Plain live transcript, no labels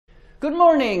Good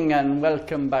morning and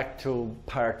welcome back to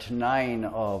part 9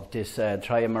 of this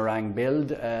Trimaran build.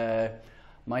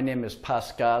 My name is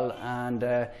Pascal, and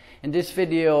in this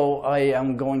video I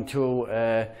am going to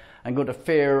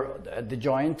fair the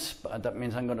joints. That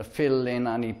means I'm going to fill in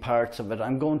any parts of it.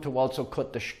 I'm going to also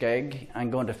cut the skeg.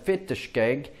 I'm going to fit the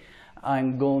skeg.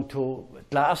 I'm going to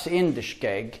glass in the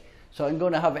skeg. So I'm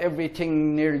going to have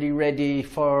everything nearly ready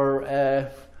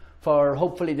for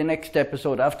hopefully the next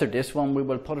episode. After this one we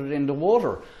will put it in the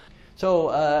water. So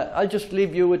I'll just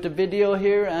leave you with the video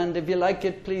here, and if you like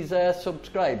it, please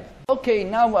subscribe. Okay,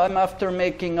 now I'm after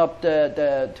making up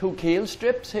the 2 keel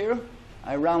strips here.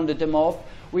 I rounded them off.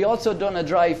 We also done a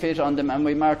dry fit on them, and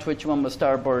we marked which one was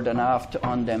starboard and aft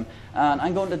on them. And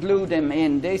I'm going to glue them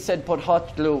in. They said put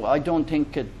hot glue. I don't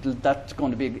think that's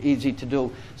going to be easy to do.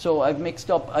 So I've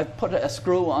put a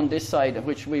screw on this side,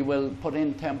 which we will put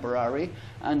in temporary,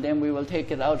 and then we will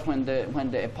take it out when the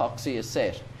epoxy is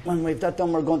set. When we've that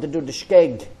done, we're going to do the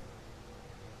skeg.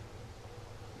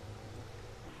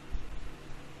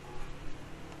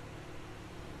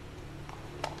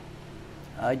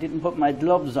 I didn't put my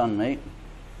gloves on, mate.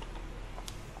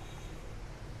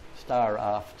 Star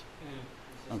aft.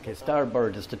 Okay,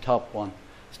 starboard is the top one.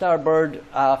 Starboard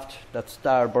aft, that's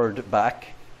starboard back.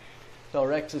 So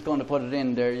Rex is going to put it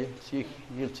in there.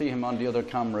 You'll see him on the other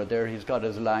camera there. He's got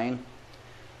his line.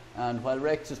 And while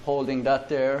Rex is holding that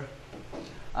there,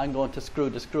 I'm going to screw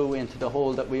the screw into the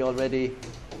hole that we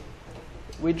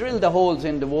drilled the holes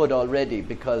in the wood already,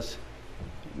 because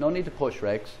no need to push,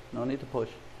 Rex, no need to push.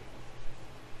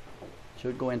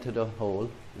 Should go into the hole.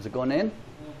 Is it going in?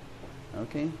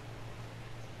 Okay.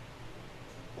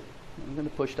 I'm going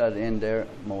to push that in there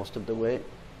most of the way.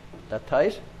 That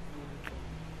tight?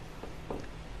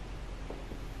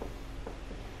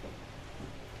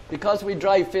 Because we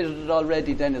dry fitted it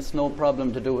already, then it's no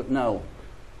problem to do it now.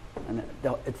 And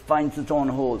it finds its own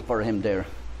hole for him there.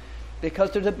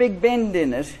 Because there's a big bend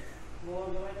in it.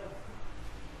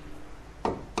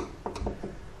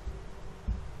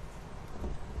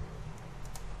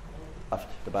 Aft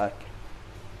the back.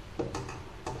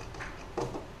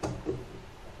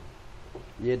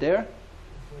 You there?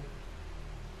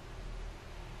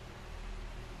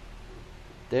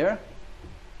 There?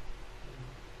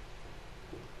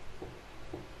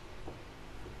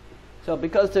 So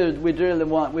because we drilled a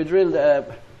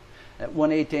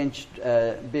 1/8 inch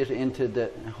bit into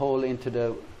the hole into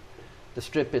the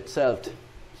strip itself,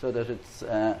 so that it's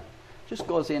just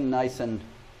goes in nice and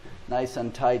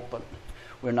tight, but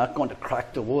we're not going to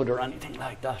crack the wood or anything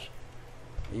like that.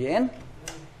 Are you in?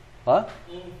 Huh?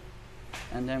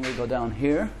 And then we go down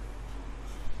here.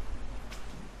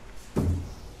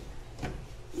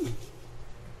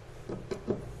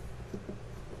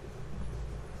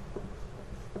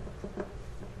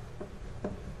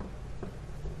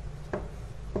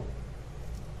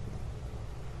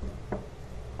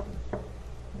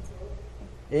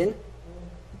 In.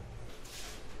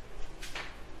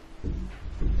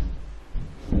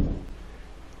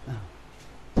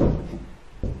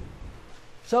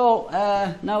 So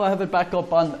now I have it back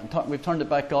up on, we've turned it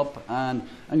back up, and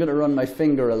I'm going to run my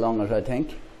finger along it, I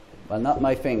think. Well, not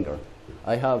my finger.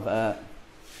 I have,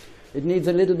 it needs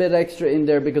a little bit extra in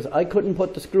there because I couldn't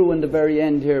put the screw in the very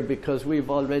end here because we've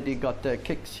already got the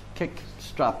kick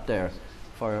strap there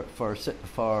for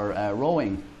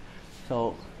rowing.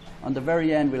 So on the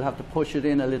very end we'll have to push it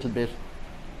in a little bit,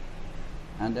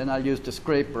 and then I'll use the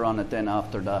scraper on it then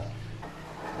after that,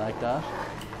 like that.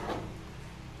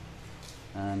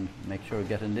 And make sure we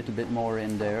get a little bit more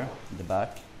in there in the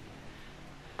back.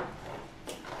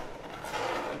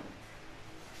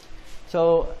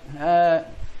 So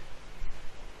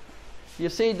you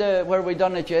see where we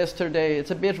done it yesterday.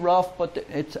 It's a bit rough, but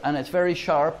it's very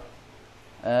sharp.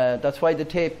 That's why the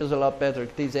tape is a lot better.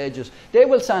 These edges, they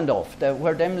will sand off.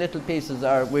 Where them little pieces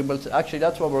are, we will actually.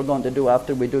 That's what we're going to do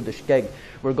after we do the skeg.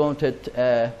 We're going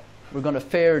to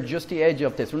fair just the edge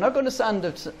of this. We're not going to sand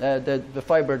the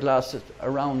fiberglass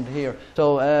around here.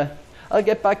 So I'll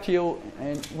get back to you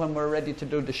when we're ready to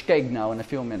do the skeg now in a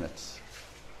few minutes.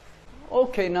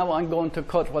 Okay, now I'm going to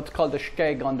cut what's called the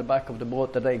skeg on the back of the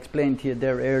boat that I explained to you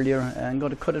there earlier. I'm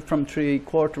going to cut it from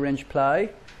 3/4 inch ply.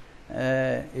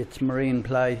 It's marine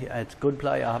ply. It's good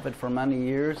ply. I have it for many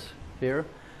years here.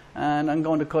 And I'm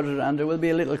going to cut it, and there will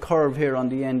be a little curve here on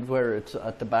the end where it's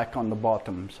at the back on the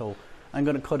bottom. So I'm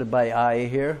going to cut it by eye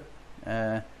here.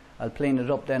 I'll plane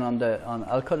it up then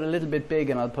I'll cut it a little bit big,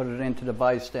 and I'll put it into the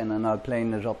vise then, and I'll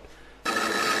plane it up.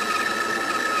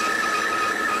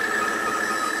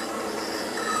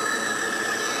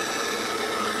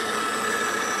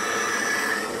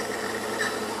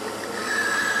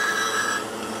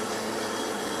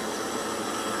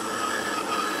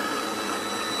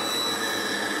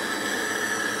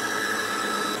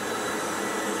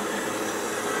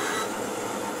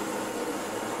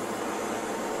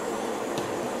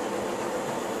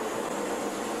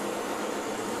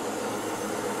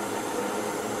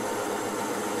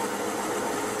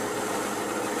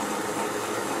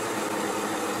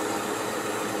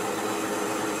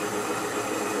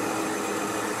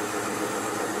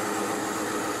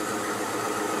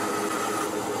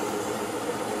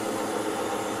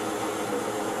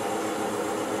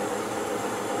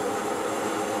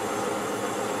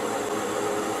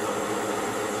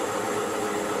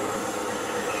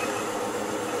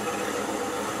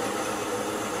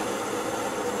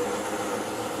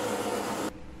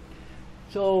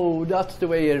 So that's the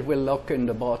way it will look in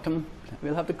the bottom.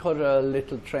 We'll have to cut a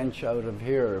little trench out of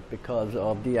here because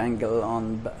of the angle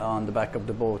on the back of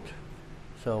the boat.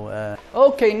 So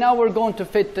okay, now we're going to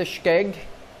fit the Skeg,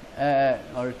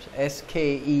 or it's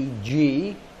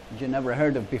S-K-E-G, which you never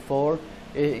heard of before.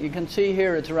 You can see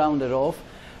here it's rounded off.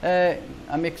 I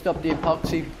mixed up the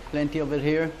epoxy, plenty of it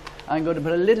here. I'm going to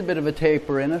put a little bit of a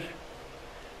taper in it.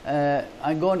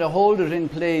 I'm going to hold it in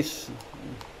place.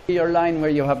 Your line where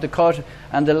you have the cut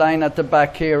and the line at the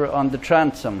back here on the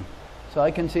transom. So I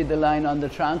can see the line on the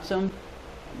transom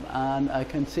and I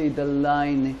can see the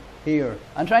line here.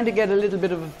 I'm trying to get a little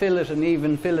bit of a fillet, an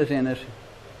even fillet in it.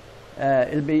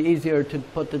 It'll be easier to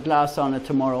put the glass on it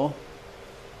tomorrow.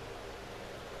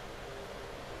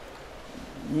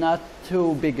 Not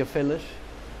too big a fillet.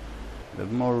 A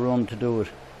bit more room to do it.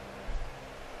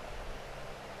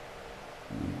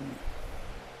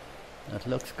 That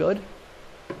looks good.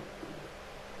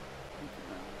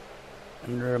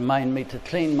 And remind me to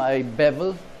clean my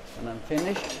bevel when I'm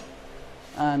finished.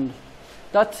 And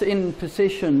that's in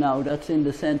position now. That's in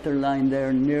the center line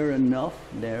there, near enough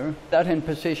there. That in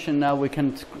position now. We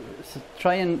can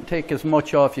try and take as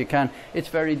much off you can. It's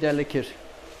very delicate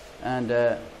and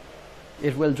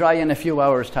it will dry in a few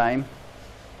hours time.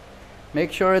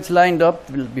 Make sure it's lined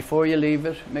up before you leave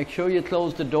it. Make sure you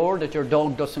close the door that your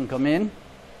dog doesn't come in,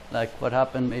 like what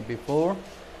happened maybe before.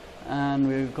 And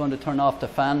we're going to turn off the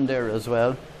fan there as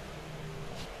well.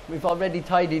 We've already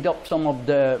tidied up some of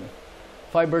the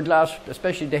fiberglass,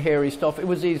 especially the hairy stuff. It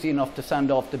was easy enough to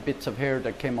sand off the bits of hair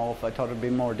that came off. I thought it would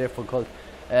be more difficult.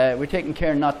 We're taking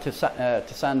care not to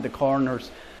sand the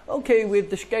corners. Okay, with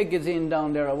the Skeg is in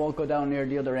down there. I won't go down near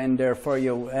the other end there for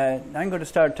you. I'm going to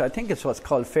start, I think it's what's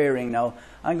called fairing now.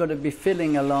 I'm going to be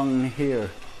filling along here.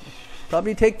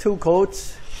 Probably take 2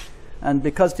 coats. And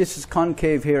because this is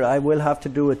concave here, I will have to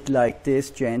do it like this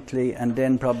gently and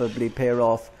then probably pair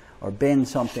off or bend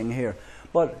something here.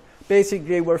 But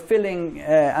basically we're filling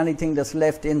anything that's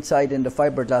left inside in the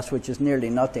fiberglass, which is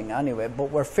nearly nothing anyway, but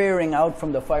we're fairing out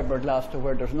from the fiberglass to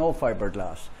where there's no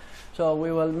fiberglass. So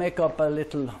we will make up a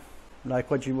little, like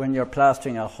when you're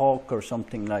plastering a hawk or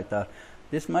something like that.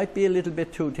 This might be a little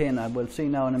bit too thin, I will see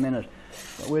now in a minute.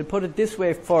 But we'll put it this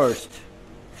way first.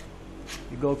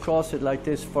 You go across it like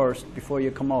this first before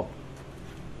you come up.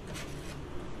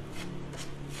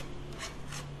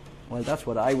 Well, that's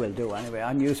what I will do anyway.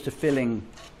 I'm used to filling.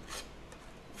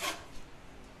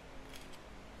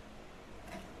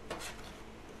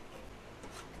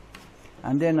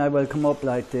 And then I will come up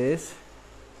like this.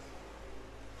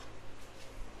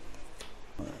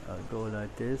 I'll go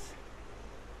like this.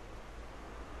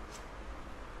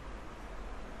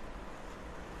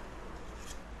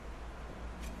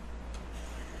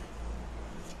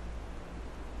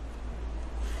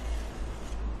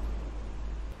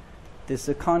 This is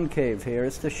a concave here.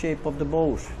 It's the shape of the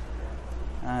boat.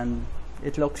 And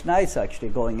it looks nice actually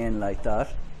going in like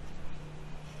that.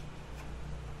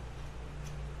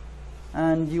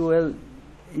 And you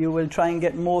will try and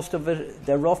get most of it,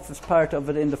 the roughest part of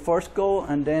it in the first go,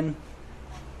 and then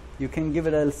you can give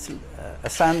it a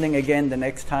sanding again the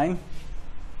next time.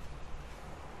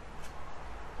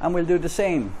 And we'll do the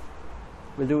same.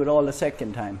 We'll do it all the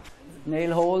second time.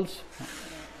 Nail holes.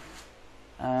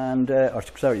 And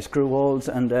screw holes,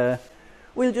 and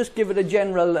we'll just give it a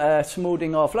general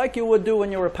smoothing off like you would do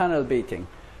when you were panel beating.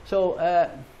 So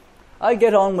I'll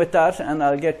get on with that and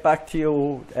I'll get back to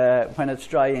you when it's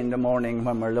dry in the morning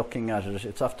when we're looking at it.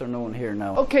 It's afternoon here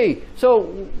now. Okay, so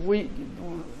we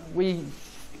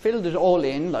filled it all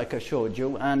in like I showed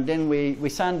you, and then we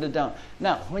sanded down.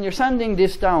 Now when you're sanding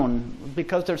this down,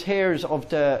 because there's hairs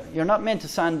of you're not meant to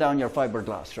sand down your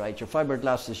fiberglass, right? Your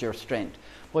fiberglass is your strength.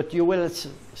 But you will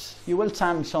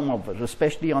sand some of it,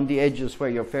 especially on the edges where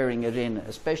you're fairing it in,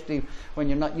 especially when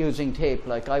you're not using tape,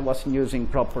 like I wasn't using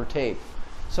proper tape.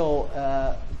 So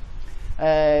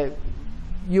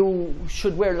you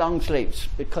should wear long sleeves,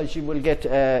 because you will get,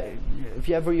 if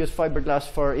you ever use fiberglass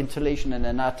for insulation in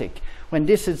an attic, when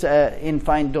this is in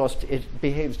fine dust, it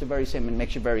behaves the very same and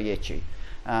makes you very itchy.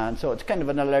 And so it's kind of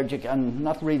an allergic, and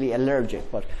not really allergic.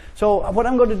 But so what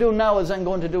I'm going to do now is I'm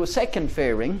going to do a second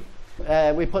fairing.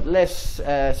 We put less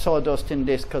sawdust in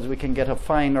this because we can get a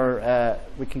finer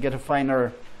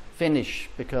finish,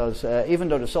 because even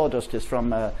though the sawdust is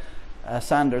from a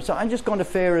sander. So I'm just going to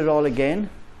fair it all again,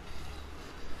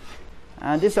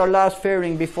 and this is our last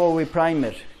fairing before we prime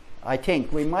it. I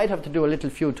think we might have to do a little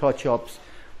few touch-ups,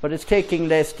 but it's taking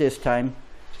less this time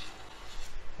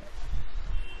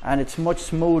and it's much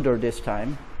smoother this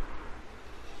time.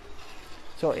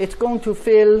 So it's going to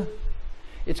fill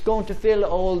it's going to fill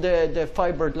all the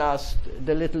fiberglass,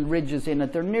 the little ridges in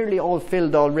it. They're nearly all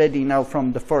filled already now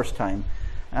from the first time.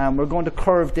 We're going to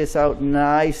curve this out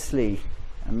nicely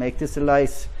and make this a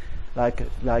nice,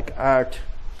 like art.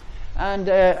 And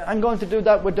I'm going to do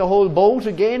that with the whole boat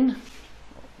again,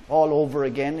 all over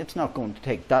again. It's not going to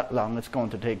take that long. It's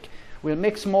going to take, we'll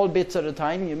mix small bits at a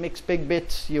time. You mix big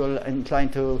bits, you'll incline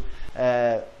to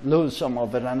lose some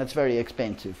of it, and it's very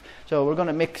expensive. So we're going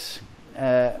to mix,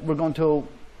 we're going to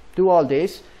do all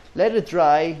this, let it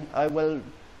dry. I will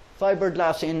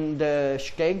fiberglass in the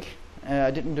Skeg.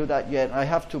 I didn't do that yet. I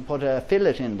have to put a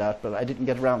fillet in that, but I didn't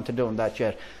get around to doing that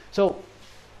yet. So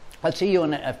I'll see you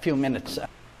in a few minutes.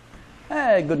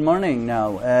 Good morning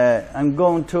now. I'm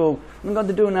going to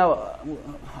do now,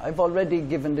 I've already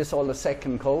given this all a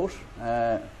second coat,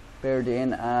 bared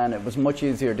in, and it was much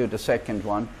easier to do the second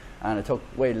one, and it took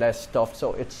way less stuff,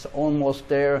 so it's almost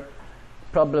there,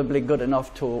 probably good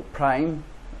enough to prime.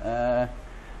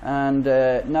 And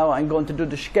now I'm going to do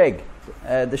the Skeg.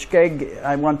 The Skeg,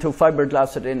 I want to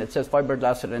fiberglass it in. It says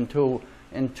fiberglass it in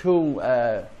two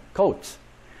coats.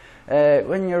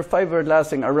 When you're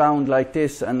fiberglassing around like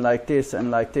this and like this and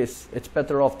like this, it's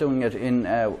better off doing it in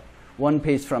one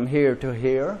piece from here to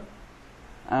here,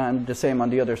 and the same on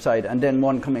the other side, and then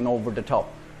one coming over the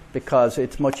top, because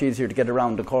it's much easier to get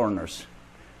around the corners.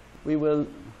 We will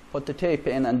put the tape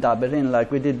in and dab it in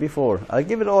like we did before. I'll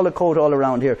give it all a coat all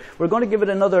around here. We're going to give it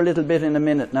another little bit in a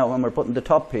minute now when we're putting the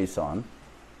top piece on.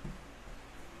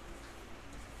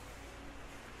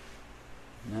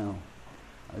 Now,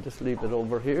 I'll just leave it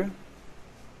over here.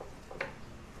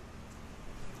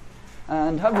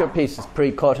 And have your pieces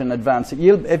pre-cut in advance.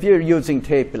 If you're using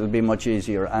tape, it'll be much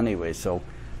easier anyway. So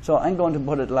I'm going to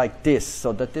put it like this,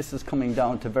 so that this is coming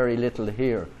down to very little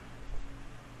here.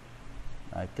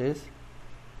 Like this.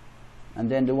 And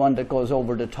then the one that goes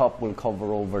over the top will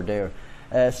cover over there.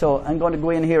 So I'm going to go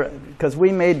in here, because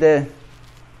we made the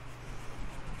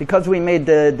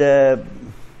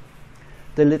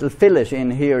little fillet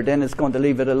in here, then it's going to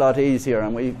leave it a lot easier.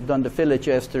 And we've done the fillet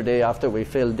yesterday after we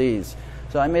filled these.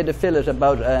 So I made a fillet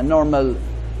about a normal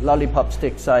lollipop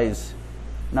stick size,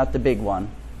 not the big one.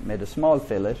 Made a small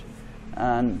fillet,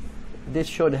 and this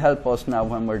should help us now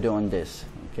when we're doing this.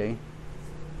 Okay,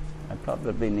 I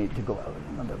probably need to go out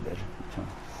another bit.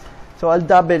 So I'll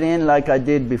dab it in like I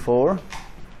did before.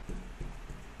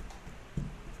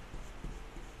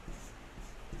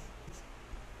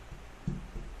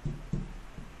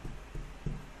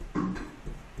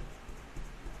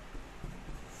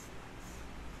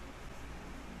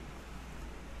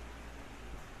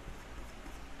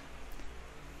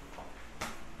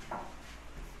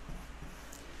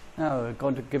 Now we're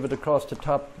going to give it across the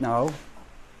top now.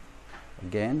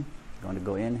 Again, going to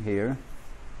go in here.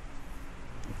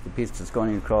 The piece that's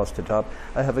going across the top.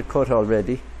 I have it cut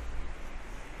already.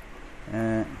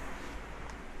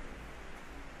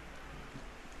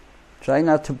 Try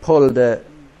not to pull the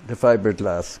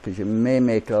fiberglass, because you may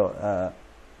make an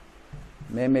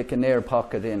air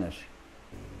pocket in it.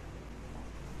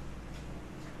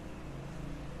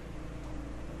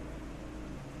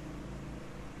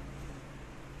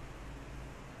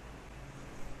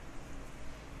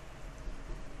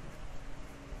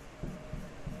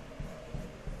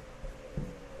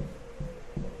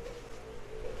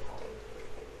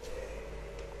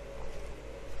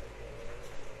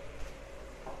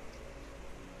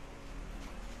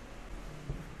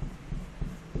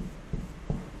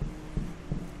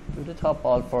 Do the top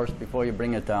all first before you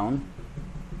bring it down.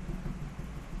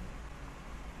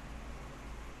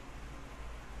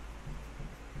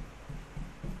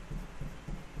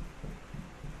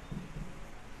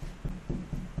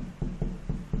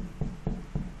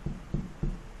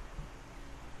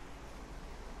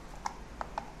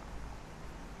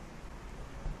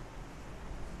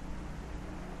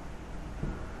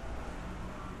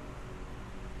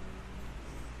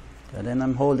 And then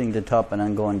I'm holding the top and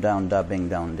I'm going down, dabbing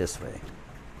down this way.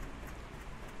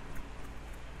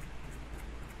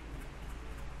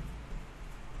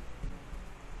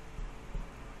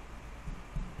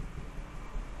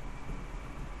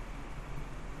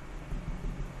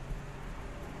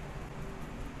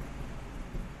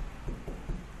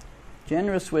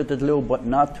 Generous with the glue, but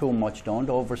not too much. Don't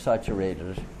oversaturate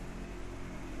it.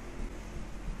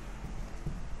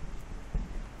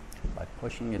 By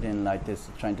pushing it in like this,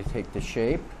 trying to take the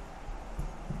shape.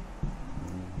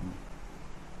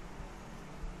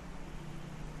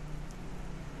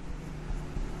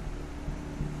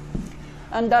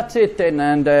 And that's it then,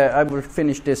 and I will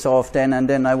finish this off then, and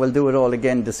then I will do it all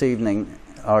again this evening,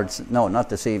 or no, not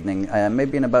this evening,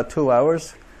 maybe in about 2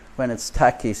 hours, when it's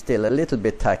tacky still, a little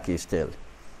bit tacky still.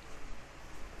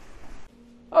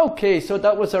 Okay, so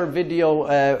that was our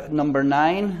video number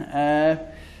 9.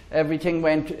 Everything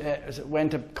went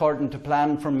according to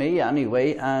plan for me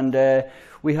anyway, and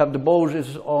we have the boat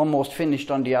is almost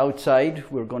finished on the outside.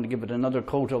 We're going to give it another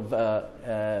coat of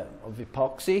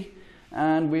epoxy,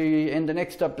 and in the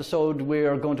next episode we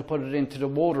are going to put it into the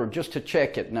water just to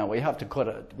check it. Now we have to cut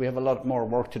it. We have a lot more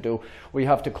work to do. We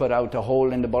have to cut out the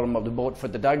hole in the bottom of the boat for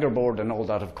the dagger board and all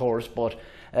that, of course. But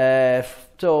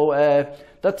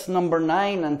that's number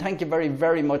 9, and thank you very,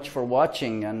 very much for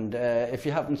watching. And if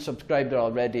you haven't subscribed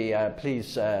already,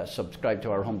 please subscribe to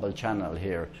our humble channel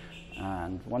here.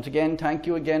 And once again, thank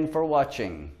you again for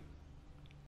watching.